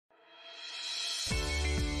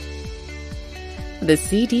The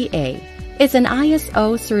CDA is an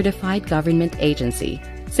ISO-certified government agency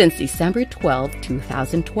since December 12,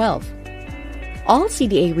 2012. All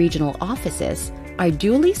CDA regional offices are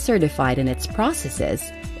duly certified in its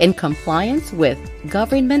processes in compliance with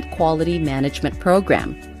Government Quality Management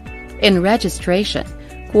Program. In registration,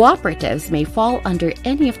 cooperatives may fall under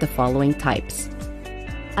any of the following types: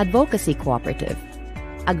 Advocacy Cooperative,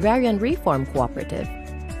 Agrarian Reform Cooperative,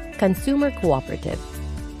 Consumer Cooperative,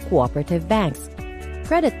 Cooperative Banks,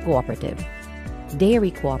 Credit Cooperative,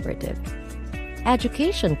 Dairy Cooperative,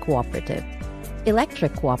 Education Cooperative,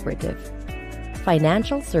 Electric Cooperative,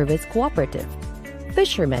 Financial Service Cooperative,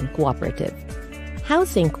 Fishermen Cooperative,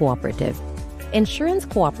 Housing Cooperative, Insurance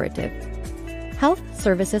Cooperative, Health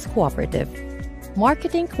Services Cooperative,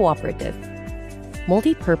 Marketing Cooperative,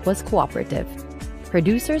 Multipurpose Cooperative,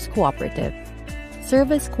 Producers Cooperative,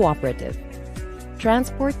 Service Cooperative,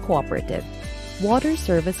 Transport Cooperative, Water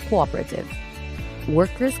Service Cooperative,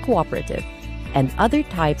 Workers Cooperative, and other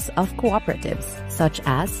types of cooperatives such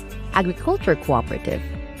as Agriculture Cooperative,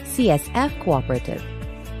 CSF Cooperative,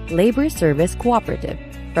 Labor Service Cooperative,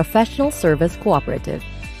 Professional Service Cooperative,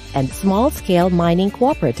 and Small-Scale Mining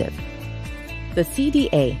Cooperative. The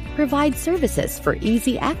CDA provides services for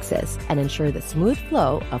easy access and ensure the smooth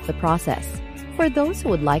flow of the process. For those who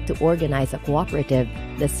would like to organize a cooperative,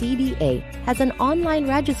 the CDA has an online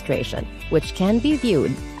registration which can be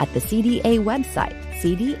viewed at the CDA website,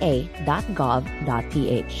 cda.gov.ph.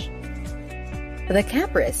 The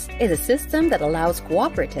CAPRIS is a system that allows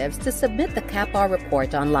cooperatives to submit the CAPR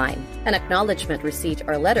report online, an acknowledgement receipt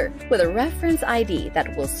or letter with a reference ID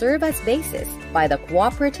that will serve as basis by the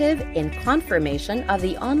cooperative in confirmation of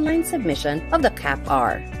the online submission of the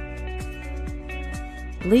CAPR.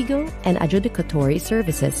 Legal and adjudicatory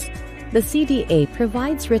services. The CDA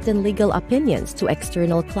provides written legal opinions to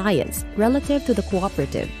external clients relative to the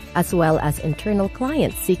cooperative, as well as internal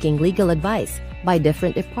clients seeking legal advice by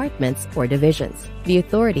different departments or divisions. The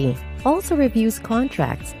authority also reviews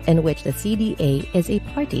contracts in which the CDA is a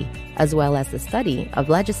party, as well as the study of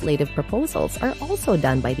legislative proposals are also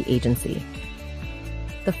done by the agency.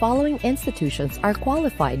 The following institutions are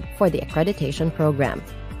qualified for the accreditation program: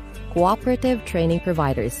 cooperative training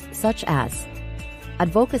providers such as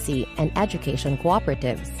advocacy and education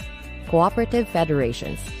cooperatives, cooperative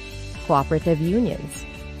federations, cooperative unions,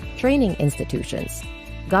 training institutions,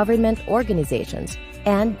 government organizations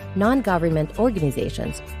and non-government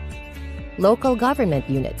organizations, local government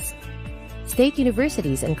units, state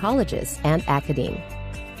universities and colleges and academe,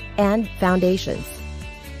 and foundations,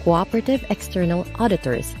 cooperative external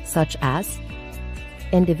auditors such as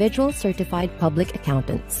individual certified public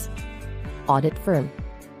accountants, audit firm.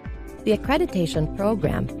 The accreditation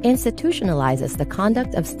program institutionalizes the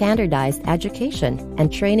conduct of standardized education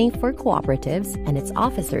and training for cooperatives and its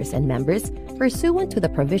officers and members pursuant to the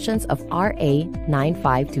provisions of RA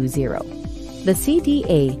 9520. The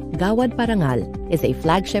CDA Gawad Parangal is a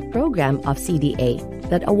flagship program of CDA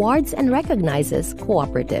that awards and recognizes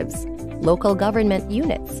cooperatives, local government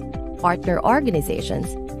units, partner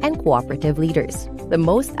organizations, and cooperative leaders. The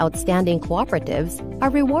most outstanding cooperatives are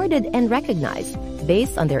rewarded and recognized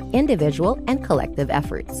based on their individual and collective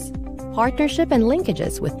efforts. Partnership and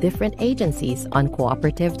linkages with different agencies on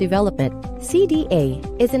cooperative development. CDA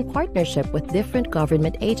is in partnership with different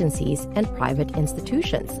government agencies and private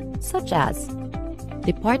institutions, such as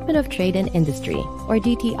Department of Trade and Industry, or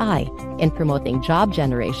DTI, in promoting job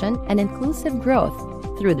generation and inclusive growth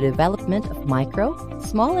through the development of micro,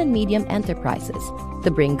 small and medium enterprises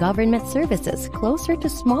to bring government services closer to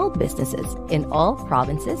small businesses in all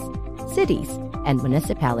provinces, cities, and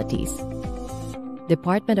municipalities.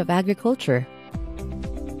 Department of Agriculture,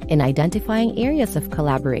 in identifying areas of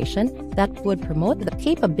collaboration that would promote the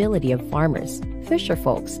capability of farmers,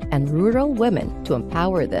 fisherfolks, and rural women to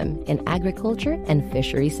empower them in agriculture and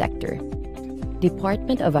fishery sector.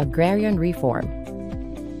 Department of Agrarian Reform,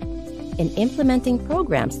 in implementing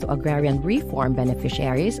programs to agrarian reform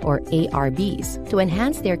beneficiaries or ARBs to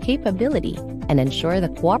enhance their capability and ensure the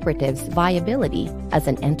cooperative's viability as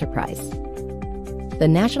an enterprise. The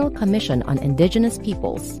National Commission on Indigenous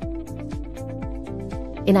Peoples,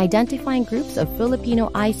 in identifying groups of Filipino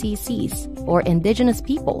ICCs or indigenous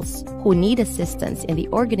peoples who need assistance in the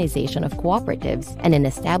organization of cooperatives and in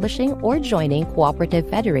establishing or joining cooperative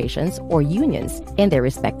federations or unions in their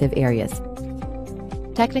respective areas.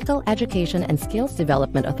 Technical Education and Skills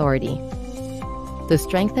Development Authority, to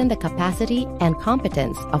strengthen the capacity and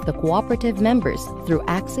competence of the cooperative members through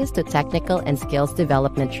access to technical and skills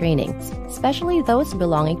development trainings, especially those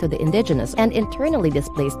belonging to the indigenous and internally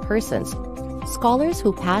displaced persons Scholars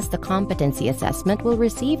who pass the competency assessment will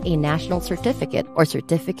receive a national certificate or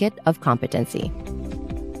certificate of competency.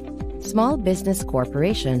 Small Business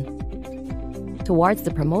Corporation. Towards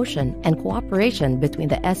the promotion and cooperation between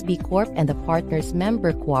the SB Corp and the partners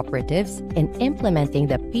member cooperatives in implementing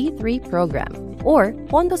the P3 program, or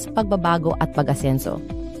Pondo sa Pagbabago at Pag-asenso.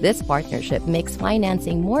 This partnership makes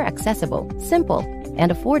financing more accessible, simple,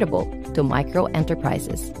 and affordable to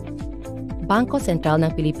micro-enterprises. Bangko Sentral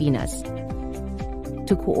ng Pilipinas.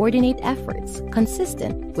 To coordinate efforts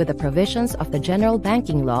consistent with the provisions of the General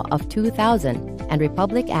Banking Law of 2000 and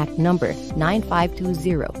Republic Act No.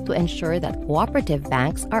 9520 to ensure that cooperative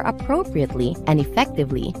banks are appropriately and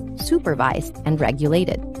effectively supervised and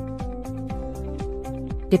regulated.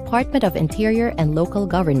 Department of Interior and Local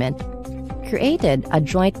Government created a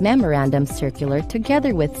joint memorandum circular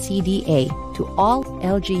together with CDA to all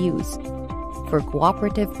LGUs for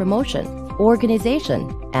cooperative promotion,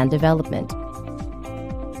 organization, and development.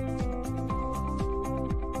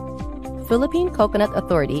 Philippine Coconut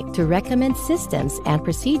Authority to recommend systems and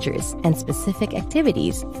procedures and specific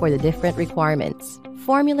activities for the different requirements,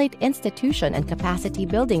 formulate institution and capacity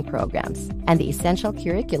building programs, and the essential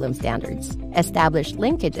curriculum standards, establish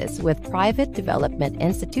linkages with private development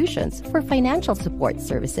institutions for financial support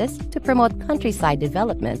services to promote countryside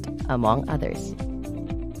development, among others.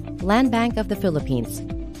 Land Bank of the Philippines.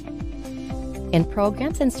 In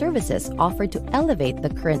programs and services offered to elevate the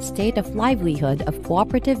current state of livelihood of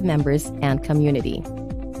cooperative members and community.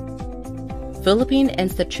 Philippine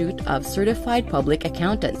Institute of Certified Public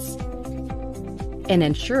Accountants. In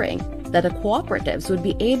ensuring that the cooperatives would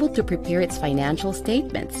be able to prepare its financial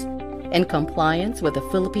statements in compliance with the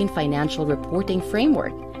Philippine Financial Reporting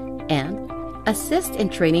Framework and assist in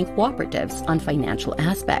training cooperatives on financial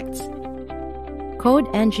aspects. Code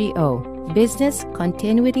NGO, Business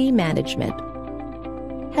Continuity Management,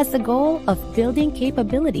 has the goal of building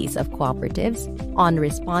capabilities of cooperatives on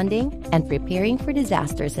responding and preparing for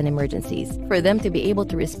disasters and emergencies for them to be able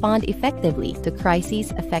to respond effectively to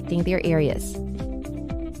crises affecting their areas.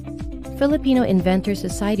 Filipino Inventor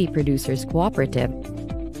Society Producers Cooperative.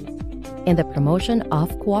 In the promotion of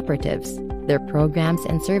cooperatives, their programs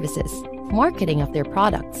and services, marketing of their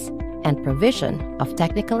products, and provision of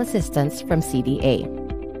technical assistance from CDA.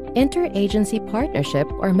 Interagency partnership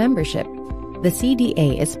or membership. The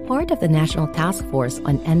CDA is part of the National Task Force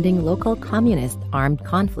on Ending Local Communist Armed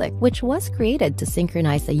Conflict, which was created to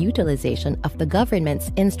synchronize the utilization of the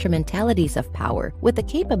government's instrumentalities of power with the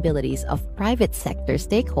capabilities of private sector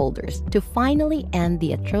stakeholders to finally end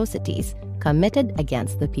the atrocities committed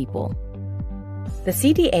against the people. The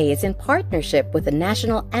CDA is in partnership with the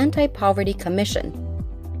National Anti-Poverty Commission,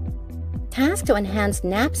 tasked to enhance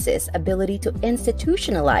NAPS's ability to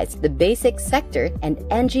institutionalize the basic sector and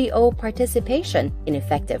NGO participation in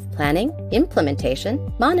effective planning,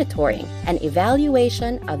 implementation, monitoring, and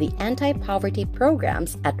evaluation of the anti-poverty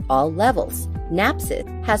programs at all levels. NAPS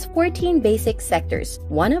has 14 basic sectors,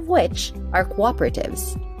 one of which are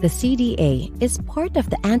cooperatives. The CDA is part of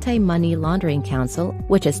the Anti-Money Laundering Council,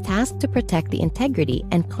 which is tasked to protect the integrity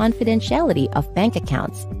and confidentiality of bank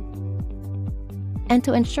accounts and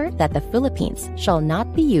to ensure that the Philippines shall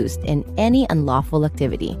not be used in any unlawful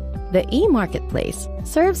activity. The e-marketplace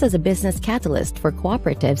serves as a business catalyst for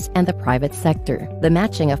cooperatives and the private sector. The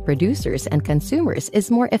matching of producers and consumers is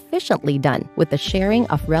more efficiently done with the sharing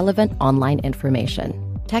of relevant online information.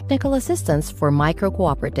 Technical assistance for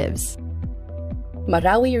micro-cooperatives.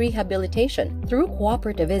 Marawi Rehabilitation through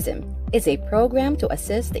Cooperativism is a program to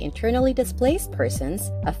assist the internally displaced persons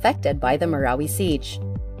affected by the Marawi siege.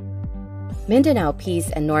 Mindanao Peace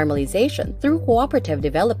and Normalization through Cooperative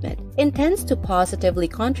Development intends to positively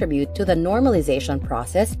contribute to the normalization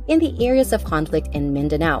process in the areas of conflict in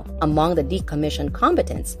Mindanao among the decommissioned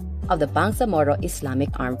combatants of the Bangsamoro Islamic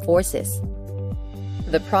Armed Forces.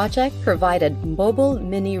 The project provided mobile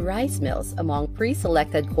mini rice mills among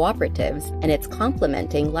pre-selected cooperatives and its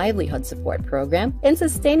complementing livelihood support program in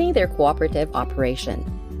sustaining their cooperative operation.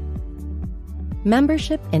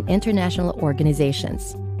 Membership in international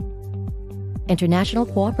organizations. International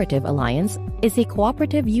Cooperative Alliance is a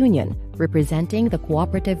cooperative union representing the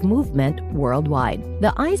cooperative movement worldwide.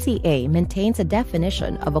 The ICA maintains a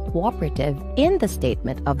definition of a cooperative in the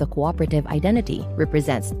Statement of the Cooperative Identity,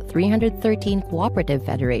 represents 313 cooperative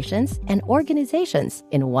federations and organizations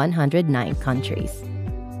in 109 countries.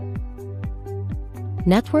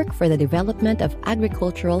 Network for the Development of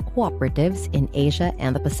Agricultural Cooperatives in Asia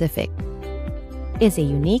and the Pacific is a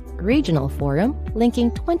unique regional forum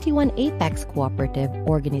linking 21 apex cooperative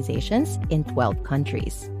organizations in 12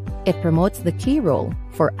 countries. It promotes the key role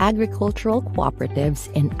for agricultural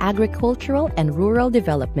cooperatives in agricultural and rural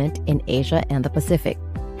development in Asia and the Pacific.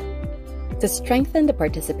 To strengthen the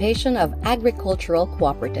participation of agricultural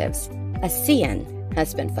cooperatives, ASEAN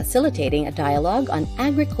has been facilitating a dialogue on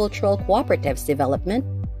agricultural cooperatives development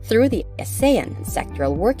through the ASEAN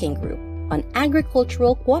Sectoral Working Group on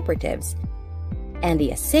Agricultural Cooperatives and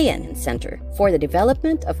the ASEAN Center for the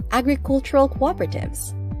Development of Agricultural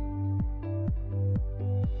Cooperatives.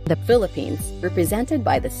 The Philippines, represented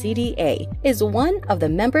by the CDA, is one of the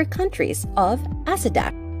member countries of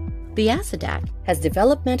ASEDAC. The ASEDAC has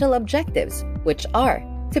developmental objectives, which are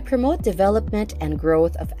to promote development and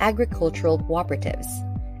growth of agricultural cooperatives,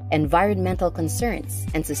 environmental concerns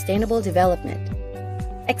and sustainable development,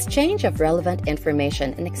 exchange of relevant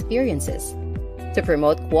information and experiences, to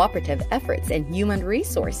promote cooperative efforts in human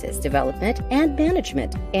resources development and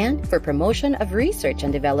management, and for promotion of research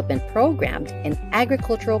and development programs in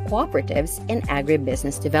agricultural cooperatives and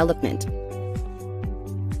agribusiness development.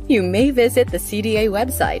 You may visit the CDA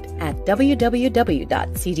website at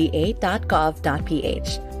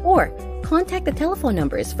www.cda.gov.ph or contact the telephone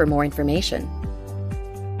numbers for more information.